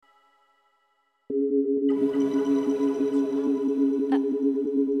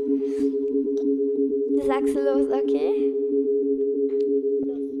sagst du los, okay?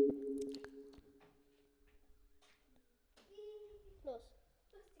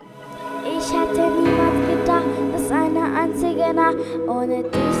 Ich hätte niemals gedacht, dass eine einzige Nacht ohne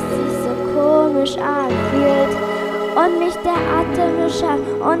dich sich so komisch anfühlt und mich der Atem beschafft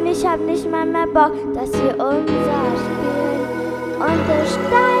und ich hab nicht mal mehr Bock, dass wir unser spielen. Und es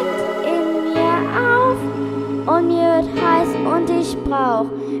steigt in mir auf und mir wird heiß und ich brauch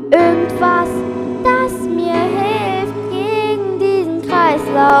irgendwas, das mir hilft gegen diesen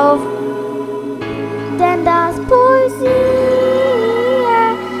Kreislauf. Denn das pulsiert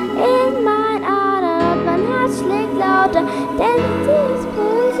in meinen Adern und mein Herz schlägt lauter, denn dieses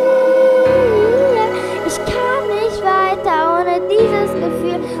pulsiert. Ich kann nicht weiter ohne dieses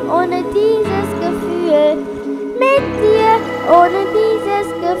Gefühl, ohne dieses Gefühl. Mit dir, ohne dieses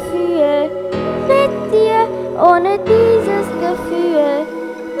Gefühl. Mit dir, ohne dieses Gefühl.